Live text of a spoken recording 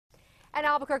An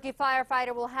Albuquerque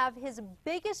firefighter will have his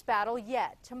biggest battle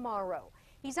yet tomorrow.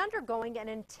 He's undergoing an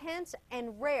intense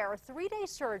and rare 3-day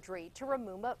surgery to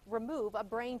remove a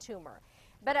brain tumor.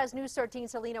 But as News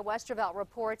 13's Selena Westervelt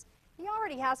reports, he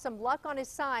already has some luck on his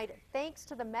side thanks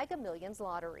to the Mega Millions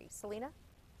lottery. Selena?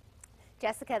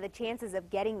 Jessica, the chances of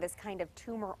getting this kind of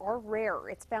tumor are rare.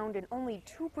 It's found in only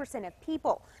 2% of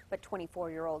people. But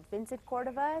 24-year-old Vincent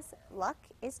Cordova's luck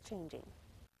is changing.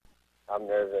 I'm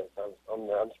nervous.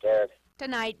 I'm scared.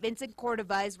 Tonight, Vincent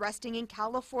Cordova is resting in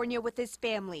California with his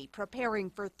family, preparing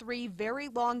for 3 very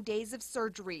long days of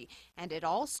surgery. And it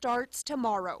all starts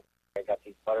tomorrow. I got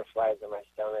these butterflies in my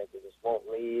stomach. They just won't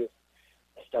leave.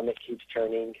 My stomach keeps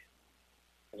turning.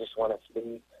 I just want to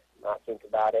sleep, not think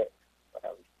about it. But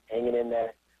I'm hanging in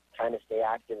there, trying to stay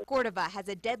active. Cordova has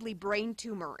a deadly brain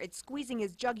tumor. It's squeezing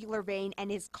his jugular vein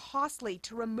and is costly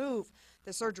to remove.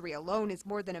 The surgery alone is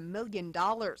more than $1 million.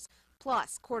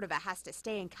 Plus, Cordova has to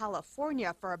stay in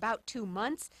California for about 2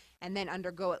 months and then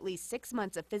undergo at least 6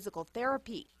 months of physical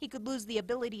therapy. He could lose the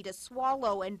ability to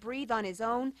swallow and breathe on his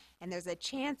own, and there's a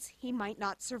chance he might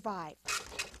not survive.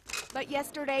 But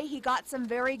yesterday, he got some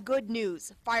very good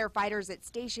news. Firefighters at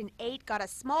Station 8 got a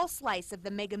small slice of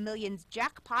the Mega Millions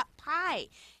jackpot pie,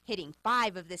 hitting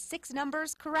 5 of the 6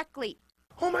 numbers correctly.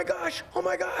 Oh my gosh, oh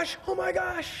my gosh, oh my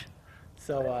gosh.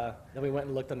 So then we went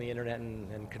and looked on the internet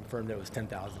and confirmed it was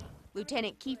 10,000.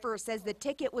 Lieutenant Kiefer says the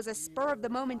ticket was a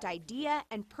spur-of-the-moment idea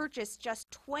and purchased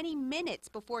just 20 minutes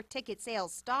before ticket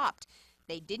sales stopped.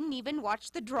 They didn't even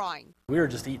watch the drawing. We were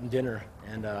just eating dinner,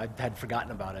 and I had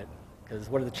forgotten about it, because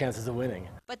what are the chances of winning?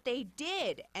 But they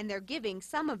did, and they're giving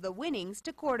some of the winnings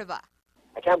to Cordova.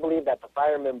 I can't believe that the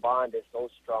fireman bond is so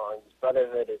strong. This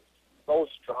brotherhood is so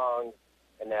strong,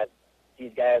 and that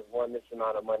these guys won this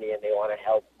amount of money and they want to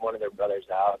help one of their brothers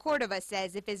out. Cordova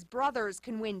says if his brothers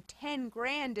can win 10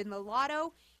 grand in the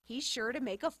lotto, he's sure to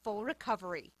make a full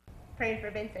recovery. Praying for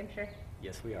Vincent, sure.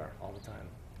 Yes, we are, all the time.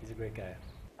 He's a great guy.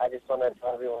 I just want to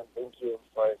tell everyone thank you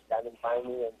for standing by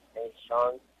me and staying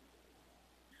strong.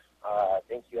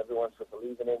 Thank you everyone for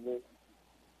believing in me.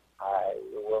 I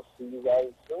will see you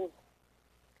guys soon.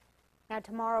 Now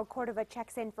tomorrow, Cordova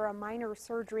checks in for a minor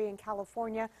surgery in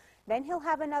California. Then he'll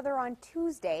have another on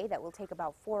Tuesday that will take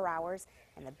about 4 hours,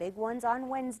 and the big one's on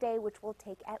Wednesday, which will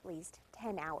take at least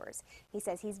 10 hours. He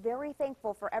says he's very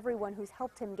thankful for everyone who's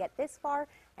helped him get this far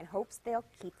and hopes they'll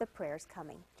keep the prayers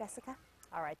coming. Jessica?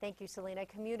 All right, thank you, Selena.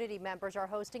 Community members are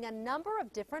hosting a number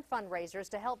of different fundraisers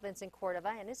to help Vincent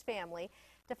Cordova and his family.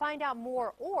 To find out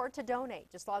more or to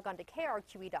donate, just log on to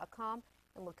krqe.com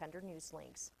and look under news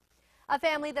links. A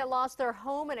family that lost their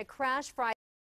home in a crash Friday